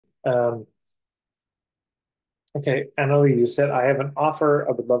Um, okay, Annalie, you said I have an offer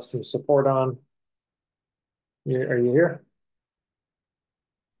I would love some support on. Are you here?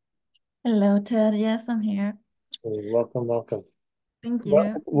 Hello, Ted. Yes, I'm here. Welcome, welcome. Thank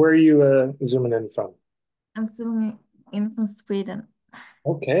you. Where are you zooming in from? I'm zooming in from Sweden.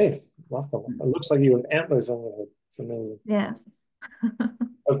 Okay, welcome. It looks like you have antlers on your head. It's amazing. Yes.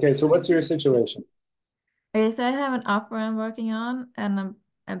 Okay, so what's your situation? Okay, so I have an offer I'm working on and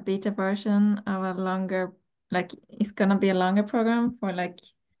a beta version of a longer, like it's gonna be a longer program for like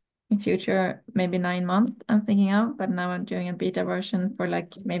in future, maybe 9 months I'm thinking of, but now I'm doing a beta version for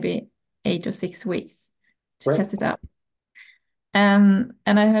like maybe 8 or 6 weeks to Right. test it out. And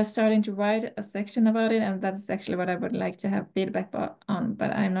I have starting to write a section about it, and that's actually what I would like to have feedback on,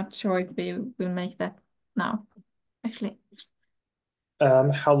 but I'm not sure if we will make that now, actually.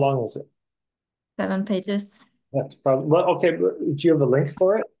 How long is it? 7 pages. That's probably, well, okay, but do you have a link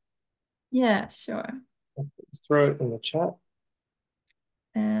for it? Yeah, sure. Just throw it in the chat.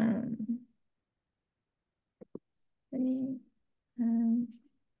 Um, see, um,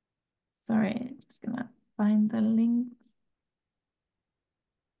 sorry, just gonna find the link.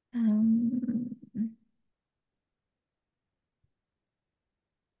 Um,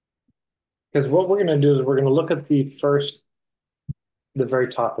 Because what we're going to do is we're going to look at the very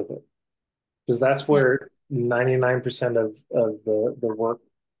top of it, because that's yeah. where 99% of the work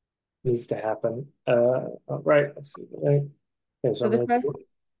needs to happen. Right. Let's see. Right. Okay, so So I'm the going first,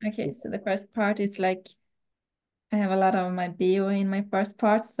 to okay, so the first part is like I have a lot of my bio in my first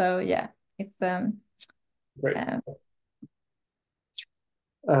part, so yeah, it's right. um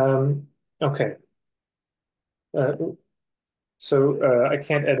Um, okay. Uh, I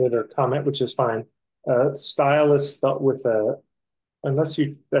can't edit or comment, which is fine. Style is spelled with a, unless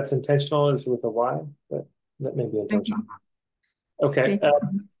you that's intentional, is with a Y, but that may be okay. intentional. Okay.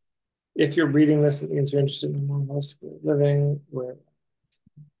 See, If you're reading this, it means you're interested in more holistic living. Where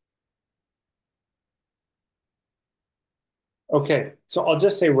okay, so I'll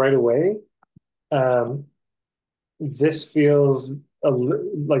just say right away, um, this feels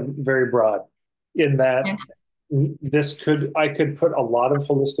like very broad in that yeah. I could put a lot of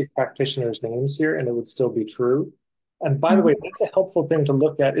holistic practitioners' names here and it would still be true. And by the way, Mhm. that's a helpful thing to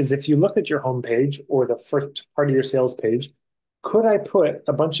look at is if you look at your homepage or the first part of your sales page, could I put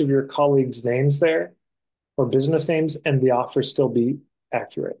a bunch of your colleagues' names there or business names and the offer still be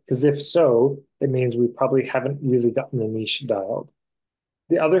accurate? Because if so, it means we probably haven't really gotten the niche dialed.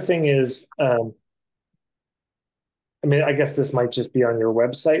 The other thing is, I mean, I guess this might just be on your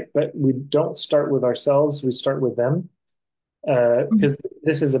website, but we don't start with ourselves, we start with them. Mhm. Because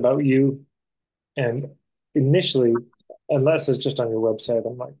this is about you. And initially, unless it's just on your website,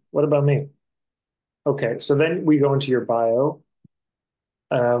 I'm like, what about me? Okay, so then we go into your bio.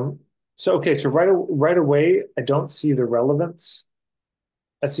 Um, okay, so right away, I don't see the relevance.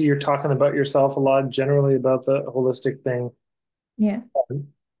 I see you're talking about yourself a lot, generally about the holistic thing. Yes.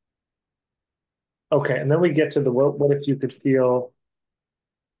 Okay, and then we get to the what if you could feel,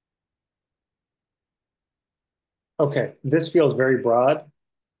 okay, this feels very broad.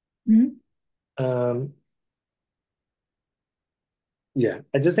 Mhm. Um, yeah,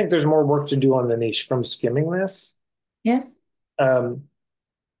 I just think there's more work to do on the niche from skimming this. Yes. Um,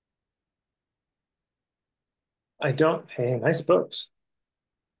 I don't, hey, nice books.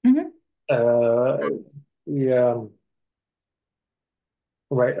 Mhm. Uh, yeah,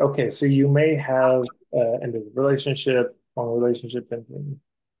 right. Okay, so you may have ended a relationship, long relationship, and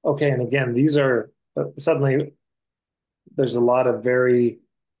okay, and again, these are suddenly there's a lot of very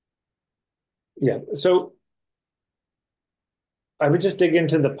yeah. So I would just dig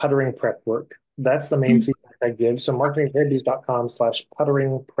into the puttering prep work. That's the main Mhm. feedback I give. So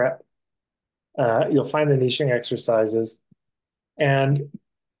marketingtherapies.com/puttering prep. You'll find the niching exercises. And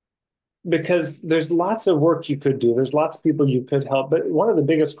because there's lots of work you could do, there's lots of people you could help. But one of the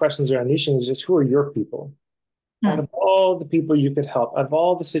biggest questions around niching is just who are your people? Out Mm. of all the people you could help, out of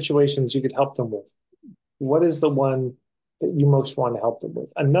all the situations you could help them with, what is the one that you most want to help them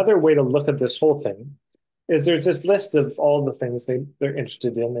with? Another way to look at this whole thing is there's this list of all the things they're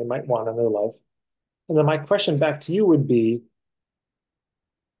interested in, they might want in their life. And then my question back to you would be,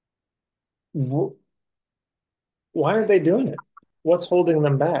 why aren't they doing it? What's holding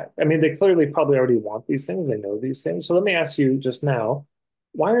them back? I mean, they clearly probably already want these things. They know these things. So let me ask you just now,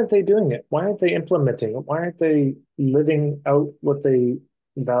 why aren't they doing it? Why aren't they implementing it? Why aren't they living out what they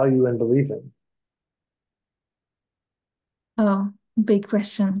value and believe in? Oh, big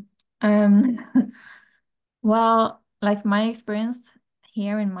question. Um, well, like my experience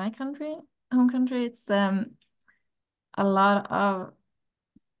here in my country, home country, it's a lot of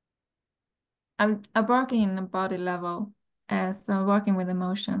I'm working in a body level, so I'm working with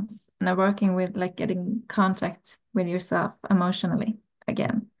emotions, and I'm working with like getting contact with yourself emotionally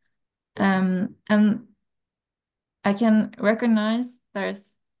again. And I can recognize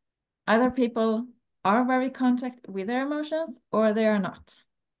there's either people are very contact with their emotions or they are not.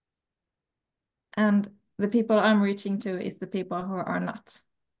 And the people I'm reaching to is the people who are not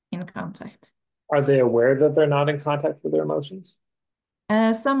in contact. Are they aware that they're not in contact with their emotions?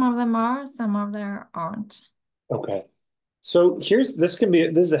 Some of them are, some of them aren't. Okay. So this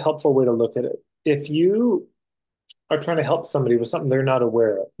is a helpful way to look at it. If you are trying to help somebody with something they're not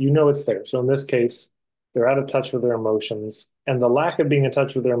aware of, you know it's there. So in this case, they're out of touch with their emotions, and the lack of being in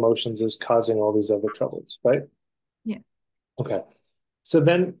touch with their emotions is causing all these other troubles, right? Yeah. Okay. So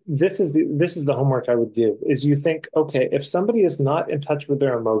then this is the homework I would give is you think, okay, if somebody is not in touch with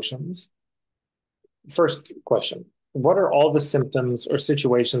their emotions, first question, what are all the symptoms or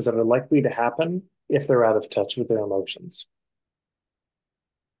situations that are likely to happen if they're out of touch with their emotions?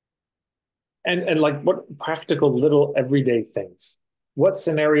 And like what practical little everyday things? What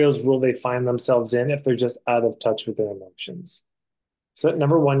scenarios will they find themselves in if they're just out of touch with their emotions? So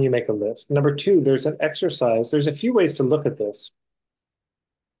number one, you make a list. Number two, there's an exercise. There's a few ways to look at this,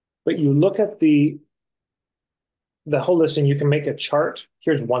 but you look at the whole list and you can make a chart.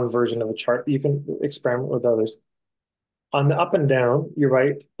 Here's one version of a chart. You can experiment with others. On the up and down, you're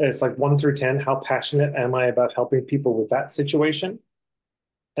right. It's like 1 through 10. How passionate am I about helping people with that situation?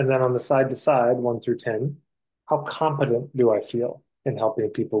 And then on the side to side, 1 through 10, how competent do I feel in helping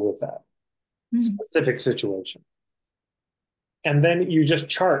people with that Mm. specific situation? And then you just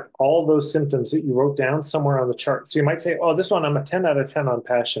chart all those symptoms that you wrote down somewhere on the chart. So you might say, oh, this one, I'm a 10 out of 10 on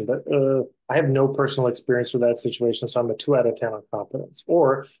passion, but I have no personal experience with that situation. So I'm a 2 out of 10 on competence,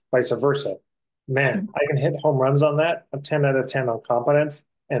 or vice versa. Man, Mm. I can hit home runs on that. A 10 out of 10 on competence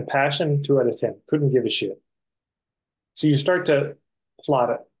and passion, 2 out of 10. Couldn't give a shit. So you start to plot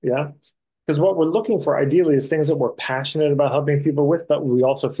it. Yeah. Because what we're looking for ideally is things that we're passionate about helping people with, but we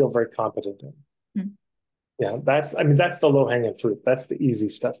also feel very competent in. Mm. Yeah, that's the low hanging fruit. That's the easy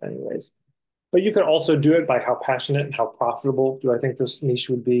stuff, anyways. But you could also do it by how passionate and how profitable do I think this niche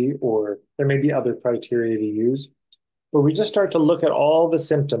would be, or there may be other criteria to use. But we just start to look at all the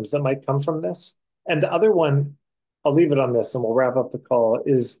symptoms that might come from this. And the other one, I'll leave it on this and we'll wrap up the call,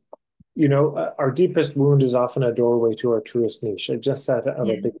 is, our deepest wound is often a doorway to our truest niche. I just sent out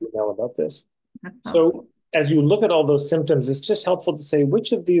a Yeah, big email about this. that helps. So as you look at all those symptoms, it's just helpful to say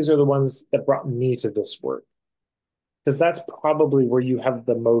which of these are the ones that brought me to this work, because that's probably where you have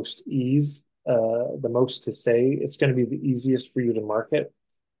the most ease, the most to say. It's going to be the easiest for you to market.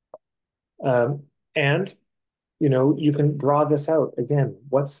 And you can draw this out again.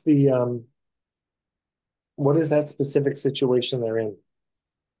 What is that specific situation they're in?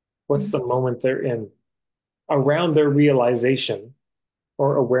 What's Mm. the moment they're in around their realization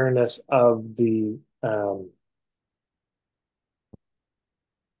or awareness of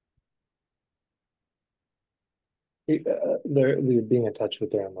they're being in touch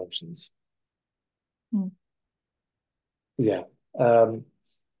with their emotions. Mm. Yeah. Um,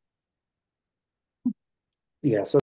 yeah. So